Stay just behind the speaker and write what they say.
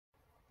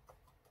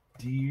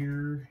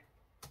Dear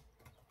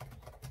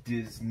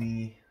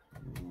Disneyland,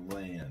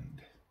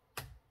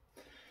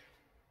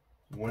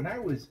 when I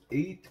was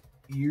 8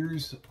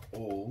 years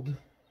old,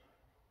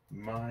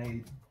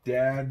 my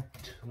dad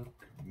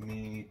took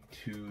me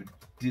to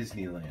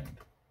Disneyland.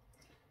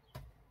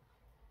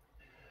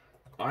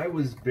 I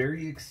was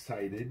very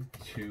excited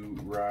to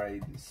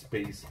ride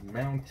Space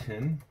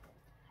Mountain,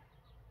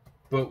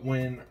 but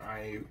when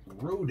I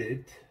rode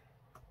it,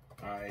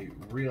 I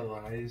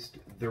realized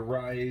the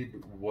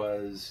ride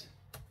was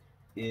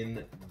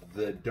in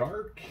the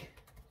dark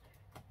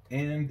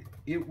and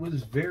it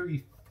was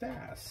very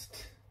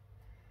fast.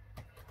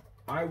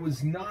 I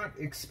was not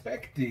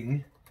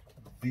expecting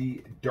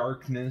the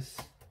darkness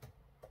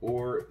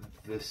or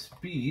the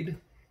speed,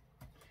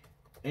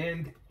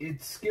 and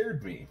it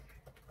scared me.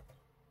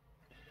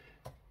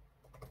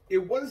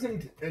 It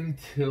wasn't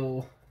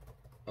until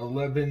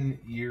 11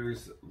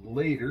 years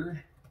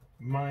later,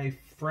 my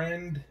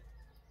friend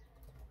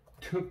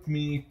took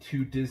me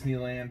to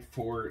Disneyland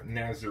for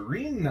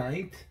Nazarene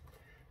night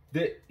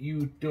that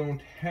you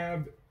don't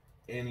have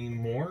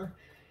anymore.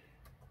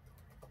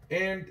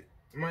 And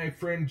my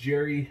friend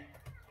Jerry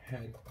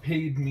had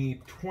paid me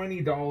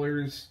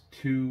 $20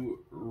 to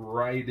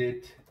ride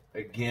it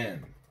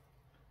again.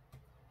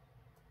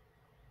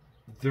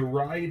 The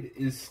ride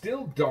is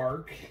still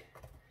dark,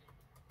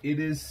 it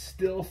is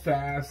still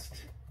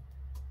fast,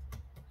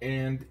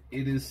 and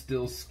it is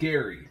still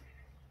scary.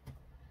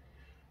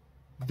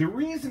 The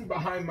reason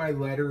behind my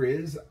letter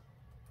is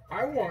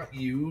I want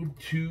you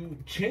to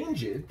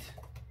change it.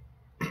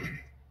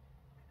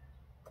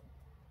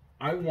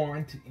 I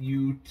want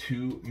you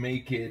to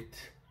make it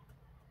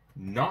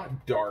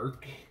not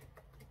dark,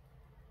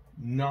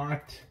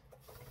 not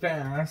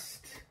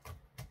fast,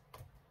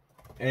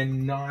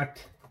 and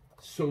not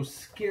so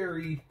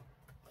scary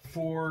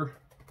for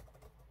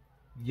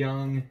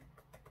young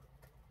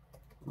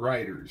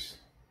riders.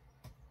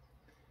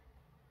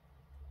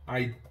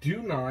 I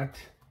do not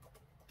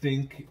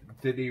think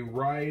that a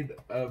ride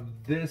of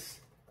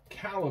this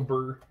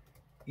caliber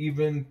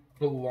even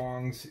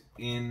belongs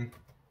in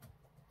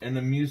an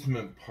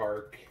amusement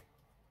park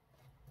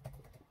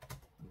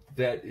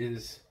that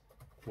is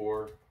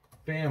for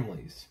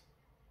families.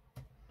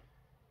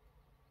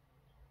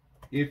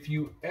 If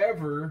you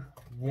ever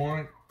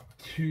want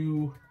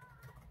to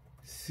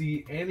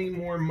see any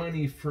more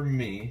money from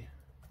me,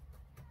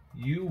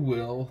 you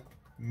will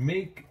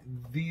make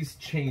these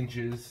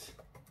changes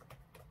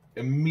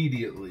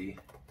immediately.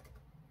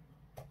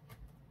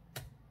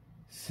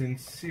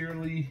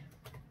 Sincerely,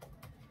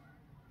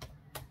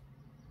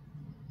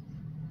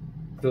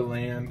 the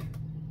Land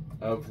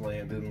of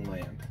Land and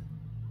Land.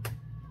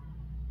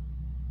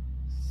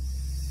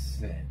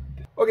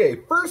 Send. Okay,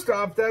 first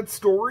off, that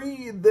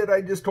story that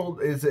I just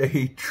told is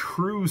a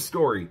true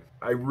story.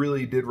 I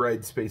really did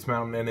ride Space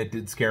Mountain and it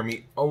did scare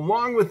me,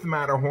 along with the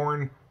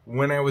Matterhorn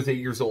when I was 8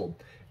 years old.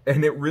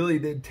 And it really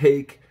did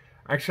take,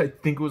 actually I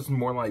think it was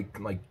more like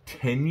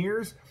 10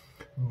 years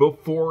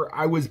before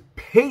I was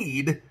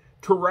paid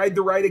to ride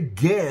the ride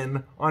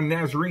again on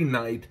Nazarene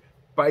night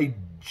by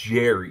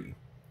Jerry.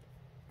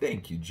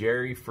 Thank you,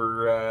 Jerry,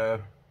 for,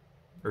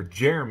 or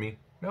Jeremy.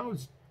 No, it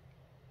was...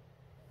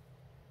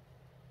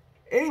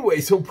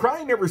 Anyway, so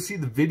probably never see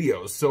the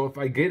videos, so if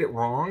I get it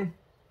wrong,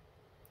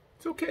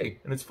 it's okay.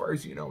 And as far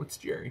as you know, it's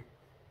Jerry.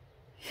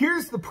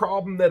 Here's the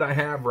problem that I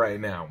have right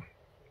now.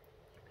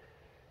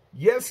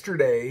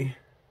 Yesterday,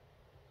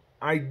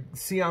 I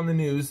see on the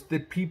news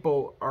that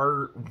people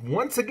are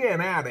once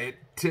again at it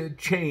to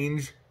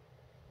change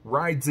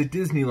rides at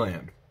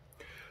Disneyland.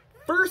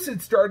 First,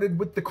 it started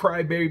with the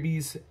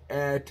Crybabies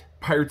at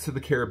Pirates of the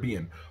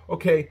Caribbean.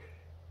 Okay,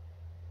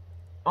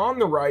 on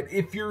the ride,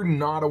 if you're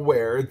not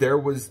aware, there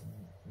was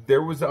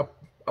a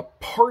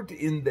part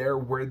in there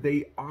where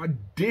they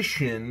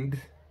auditioned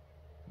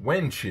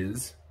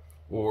wenches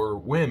or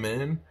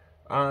women,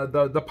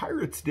 the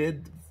pirates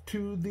did,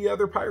 to the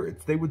other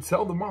pirates. They would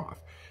sell them off.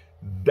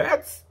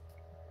 That's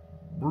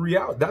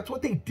reality. That's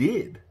what they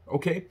did.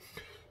 Okay,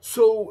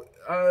 so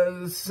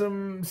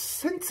some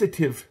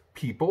sensitive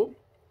people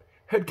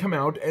had come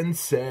out and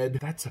said,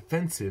 that's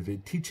offensive.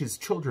 It teaches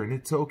children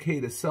it's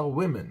okay to sell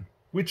women.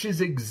 Which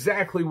is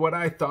exactly what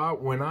I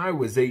thought when I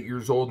was 8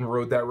 years old and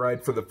rode that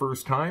ride for the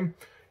first time.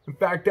 In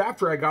fact,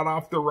 after I got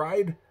off the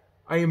ride,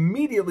 I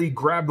immediately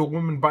grabbed a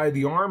woman by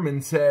the arm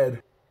and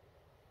said,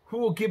 who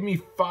will give me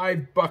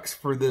 $5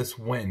 for this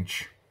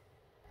wench?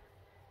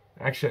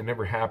 Actually, it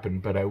never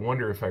happened, but I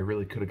wonder if I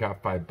really could have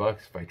got $5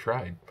 if I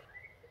tried.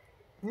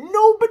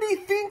 Nobody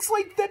thinks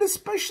like that,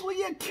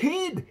 especially a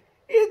kid.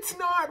 It's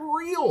not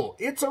real.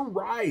 It's a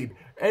ride.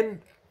 And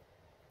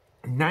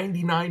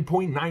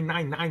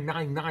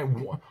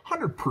 99.99999,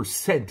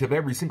 100% of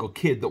every single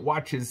kid that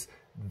watches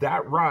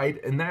that ride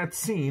and that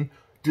scene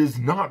does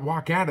not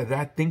walk out of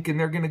that thinking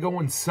they're going to go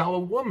and sell a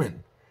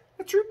woman.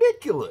 That's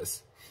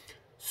ridiculous.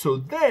 So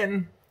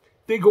then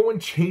they go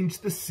and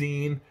change the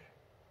scene,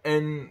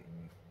 and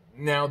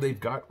now they've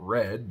got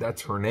Red,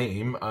 that's her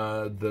name,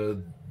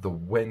 the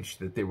wench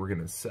that they were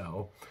going to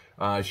sell.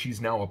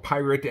 She's now a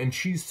pirate, and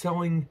she's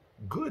selling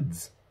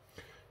goods.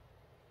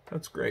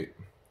 That's great.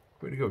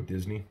 Way to go,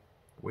 Disney.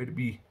 Way to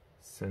be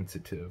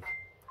sensitive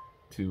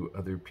to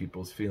other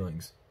people's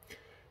feelings.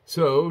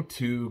 So,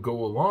 to go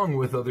along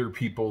with other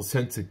people's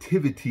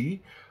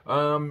sensitivity,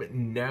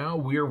 now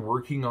we're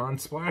working on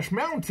Splash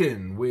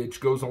Mountain, which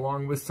goes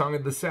along with Song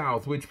of the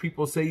South, which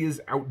people say is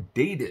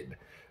outdated.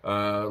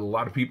 A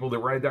lot of people that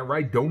ride that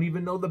ride don't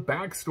even know the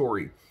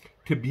backstory.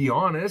 To be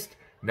honest,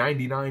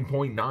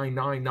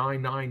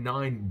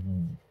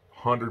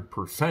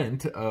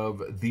 99.99999%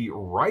 of the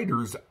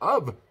riders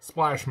of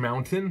Splash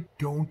Mountain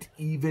don't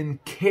even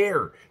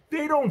care.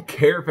 They don't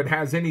care if it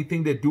has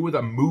anything to do with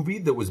a movie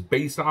that was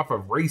based off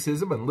of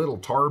racism and little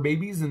tar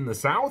babies in the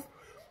South.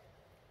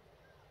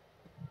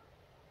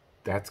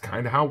 That's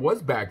kind of how it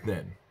was back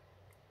then.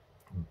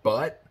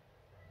 But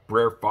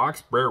Brer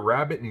Fox, Brer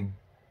Rabbit, and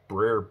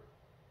Brer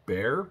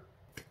Bear,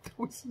 that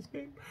was his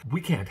name?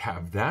 We can't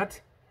have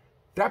that.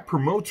 That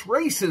promotes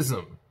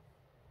racism.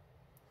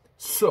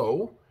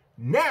 So,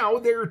 now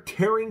they're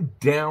tearing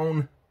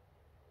down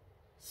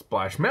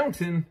Splash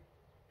Mountain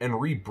and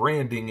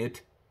rebranding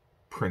it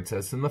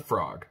Princess and the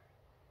Frog.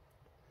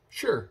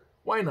 Sure,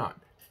 why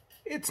not?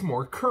 It's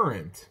more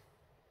current.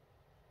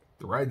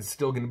 The ride's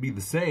still going to be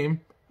the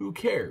same. Who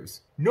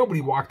cares?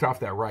 Nobody walked off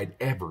that ride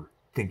ever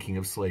thinking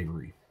of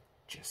slavery.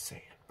 Just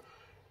saying.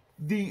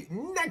 The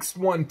next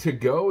one to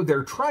go,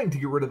 they're trying to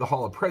get rid of the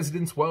Hall of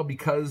Presidents. Well,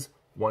 because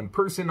one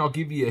person, I'll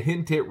give you a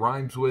hint, it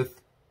rhymes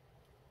with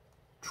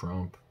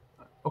Trump.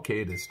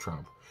 Okay, it is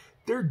Trump.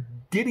 They're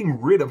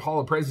getting rid of Hall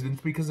of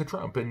Presidents because of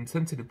Trump, and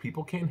sensitive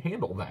people can't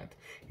handle that.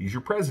 He's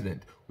your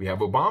president. We have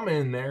Obama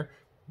in there.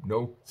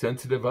 No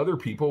sensitive other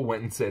people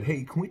went and said,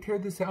 hey, can we tear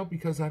this out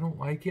because I don't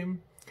like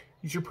him?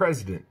 He's your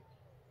president.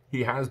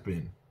 He has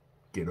been.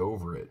 Get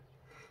over it.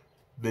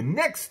 The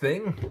next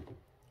thing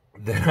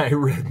that I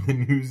read in the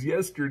news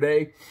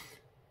yesterday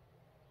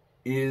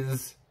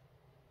is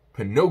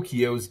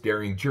Pinocchio's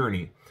Daring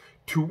Journey,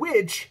 to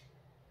which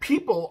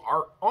people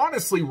are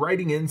honestly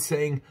writing in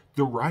saying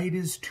the ride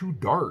is too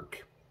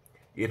dark.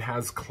 It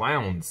has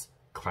clowns.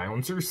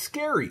 Clowns are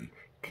scary.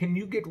 Can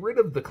you get rid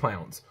of the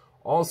clowns?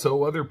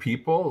 Also, other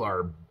people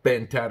are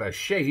bent out of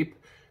shape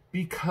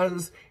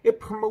because it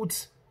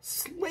promotes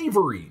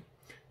slavery.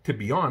 To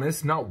be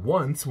honest, not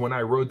once when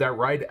I rode that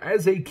ride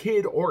as a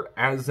kid or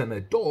as an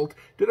adult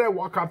did I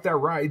walk off that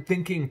ride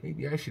thinking,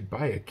 maybe I should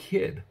buy a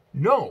kid.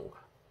 No,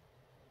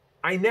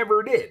 I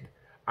never did.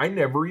 I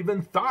never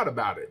even thought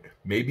about it.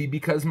 Maybe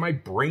because my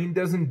brain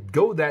doesn't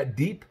go that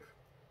deep.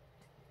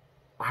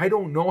 I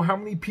don't know how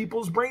many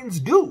people's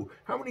brains do.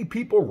 How many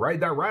people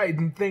ride that ride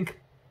and think,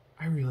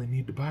 I really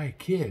need to buy a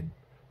kid.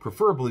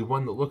 Preferably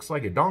one that looks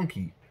like a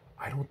donkey.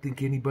 I don't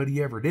think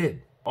anybody ever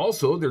did.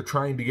 Also, they're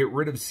trying to get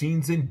rid of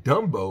scenes in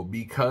Dumbo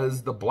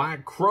because the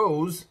black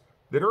crows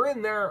that are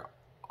in there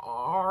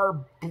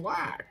are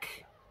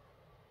black.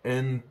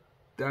 And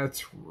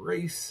that's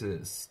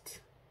racist.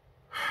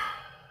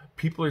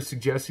 People are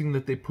suggesting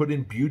that they put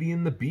in Beauty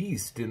and the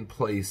Beast in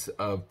place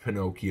of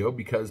Pinocchio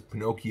because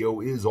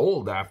Pinocchio is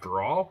old after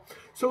all.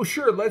 So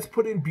sure, let's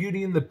put in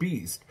Beauty and the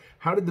Beast.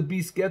 How did the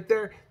Beast get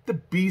there? The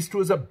Beast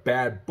was a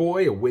bad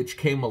boy. A witch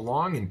came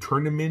along and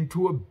turned him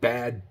into a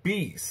bad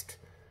beast.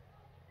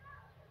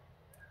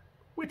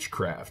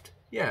 Witchcraft.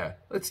 Yeah,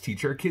 let's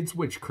teach our kids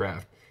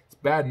witchcraft. It's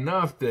bad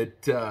enough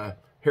that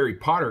Harry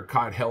Potter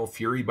caught hell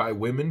fury by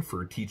women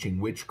for teaching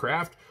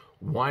witchcraft.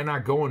 Why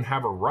not go and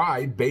have a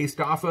ride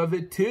based off of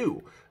it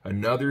too?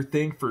 Another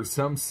thing for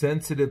some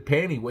sensitive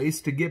panty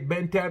waist to get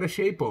bent out of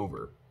shape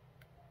over.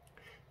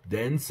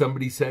 Then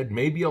somebody said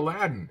maybe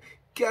Aladdin.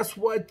 Guess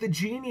what the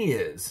genie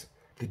is?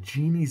 The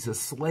genie's a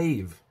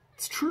slave.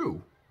 It's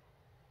true.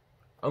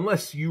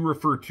 Unless you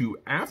refer to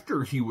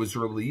after he was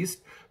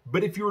released.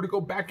 But if you were to go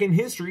back in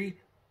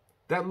history,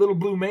 that little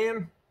blue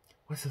man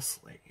was a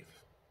slave.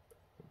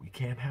 We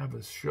can't have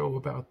a show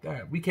about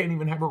that. We can't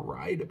even have a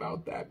ride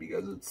about that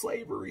because it's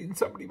slavery and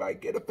somebody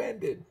might get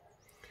offended.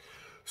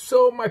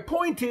 So my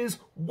point is,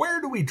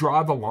 where do we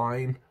draw the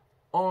line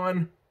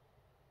on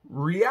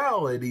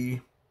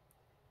reality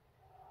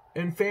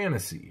and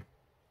fantasy?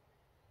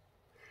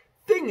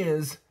 Thing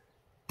is,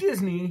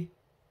 Disney,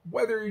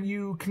 whether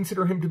you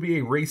consider him to be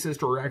a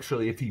racist or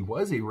actually if he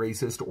was a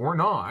racist or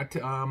not,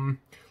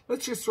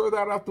 let's just throw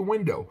that out the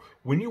window.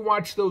 When you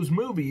watch those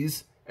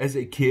movies as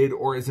a kid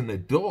or as an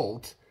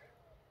adult,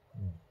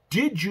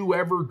 did you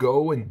ever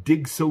go and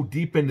dig so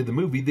deep into the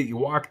movie that you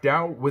walked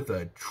out with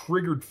a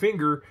triggered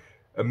finger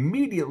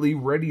immediately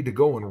ready to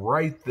go and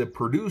write the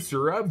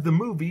producer of the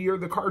movie or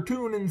the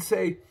cartoon and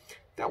say,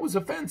 that was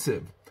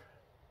offensive?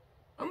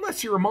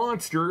 Unless you're a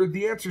monster,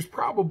 the answer is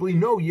probably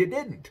no, you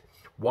didn't.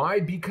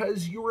 Why?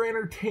 Because you were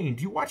entertained.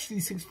 You watch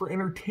these things for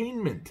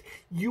entertainment.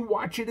 You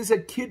watch it as a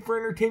kid for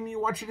entertainment. You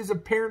watch it as a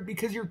parent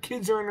because your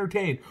kids are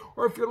entertained.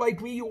 Or if you're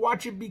like me, you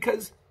watch it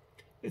because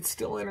it's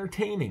still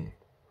entertaining.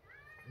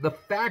 The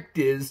fact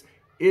is,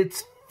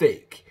 it's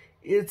fake.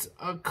 It's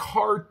a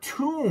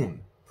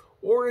cartoon.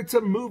 Or it's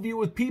a movie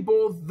with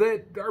people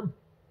that are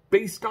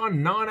based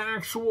on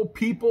non-actual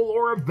people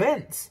or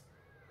events.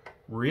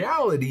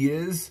 Reality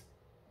is,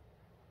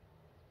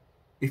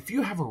 if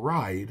you have a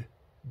ride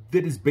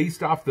that is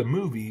based off the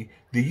movie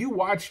that you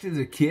watched as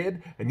a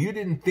kid and you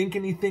didn't think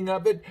anything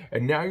of it,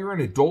 and now you're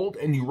an adult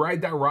and you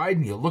ride that ride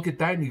and you look at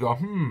that and you go,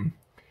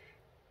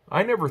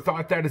 I never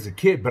thought that as a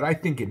kid, but I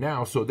think it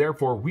now, so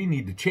therefore we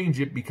need to change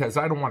it because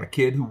I don't want a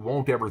kid who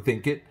won't ever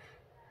think it.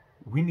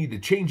 We need to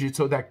change it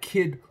so that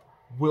kid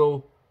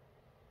will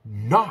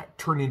not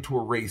turn into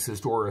a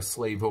racist or a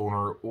slave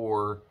owner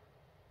or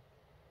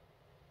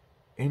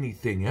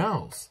anything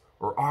else,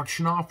 or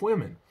auction off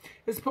women.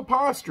 It's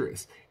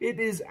preposterous. It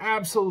is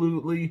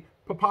absolutely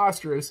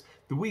preposterous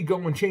that we go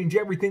and change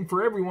everything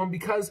for everyone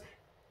because,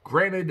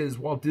 granted, as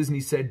Walt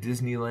Disney said,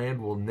 Disneyland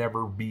will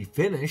never be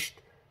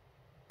finished,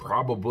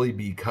 probably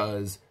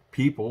because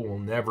people will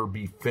never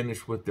be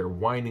finished with their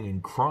whining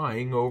and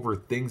crying over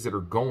things that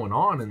are going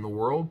on in the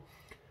world.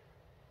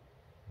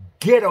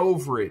 Get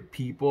over it,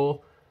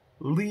 people.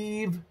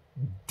 Leave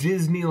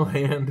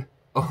Disneyland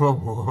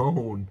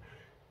alone.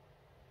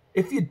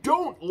 If you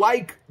don't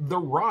like the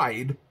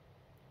ride,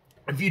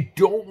 if you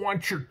don't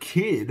want your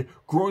kid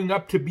growing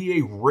up to be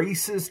a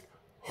racist,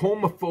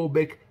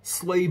 homophobic,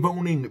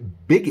 slave-owning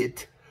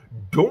bigot,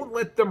 don't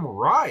let them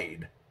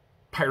ride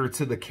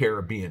Pirates of the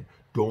Caribbean.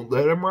 Don't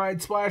let them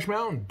ride Splash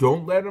Mountain.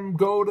 Don't let them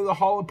go to the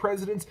Hall of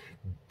Presidents.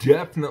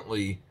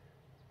 Definitely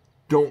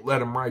don't let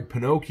them ride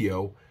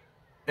Pinocchio.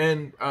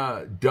 And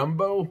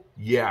Dumbo,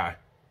 yeah,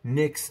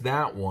 nix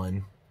that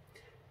one.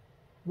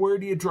 Where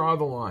do you draw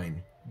the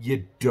line?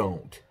 You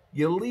don't.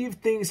 You leave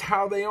things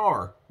how they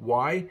are.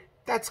 Why?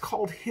 That's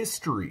called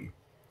history.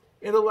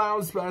 It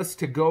allows us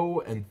to go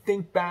and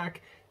think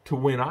back to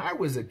when I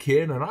was a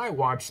kid and I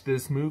watched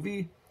this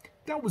movie.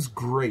 That was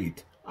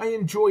great. I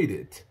enjoyed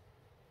it.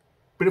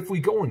 But if we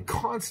go and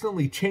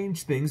constantly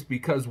change things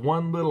because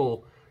one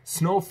little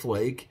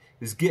snowflake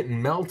is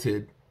getting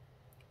melted,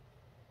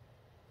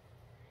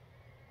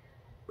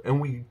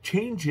 and we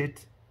change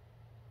it,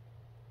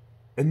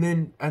 and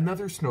then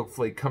another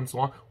snowflake comes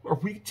along, are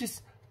we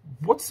just...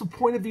 what's the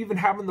point of even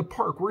having the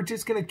park? We're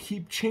just going to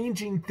keep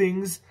changing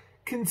things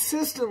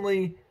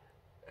consistently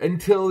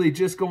until they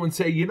just go and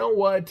say, you know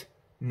what?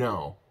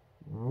 No,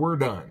 we're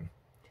done.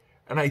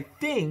 And I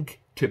think,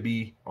 to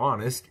be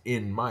honest,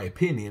 in my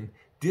opinion,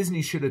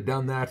 Disney should have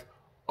done that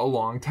a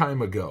long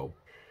time ago.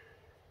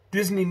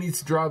 Disney needs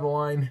to draw the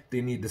line. They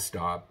need to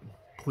stop.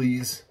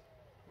 Please.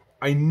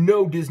 I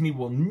know Disney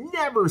will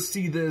never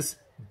see this,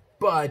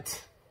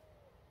 but...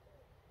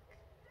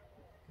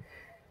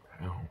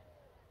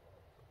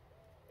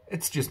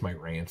 it's just my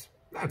rant.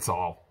 That's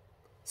all.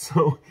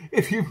 So,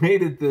 if you've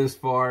made it this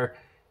far,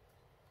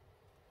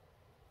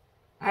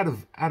 out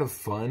of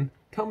fun,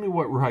 tell me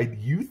what ride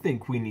you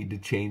think we need to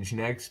change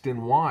next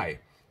and why.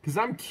 Because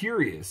I'm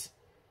curious.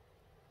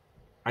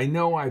 I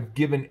know I've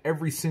given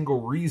every single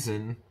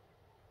reason.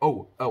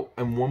 Oh,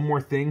 and one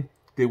more thing.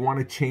 They want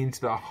to change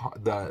the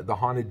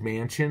Haunted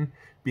Mansion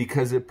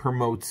because it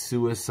promotes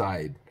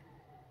suicide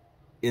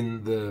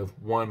in the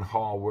one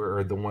hall where,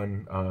 or the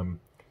one...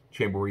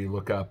 chamber where you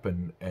look up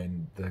and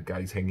the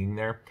guy's hanging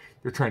there.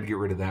 They're trying to get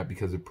rid of that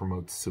because it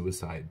promotes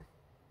suicide.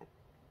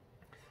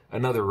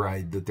 Another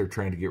ride that they're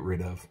trying to get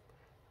rid of.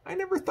 I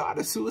never thought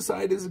of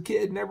suicide as a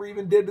kid. Never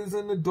even did as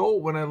an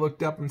adult when I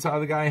looked up and saw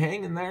the guy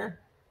hanging there.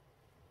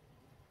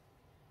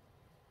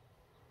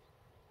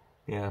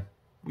 Yeah,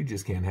 we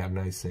just can't have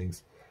nice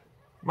things.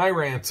 My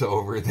rant's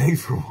over.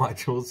 Thanks for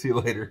watching. We'll see you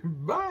later.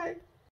 Bye.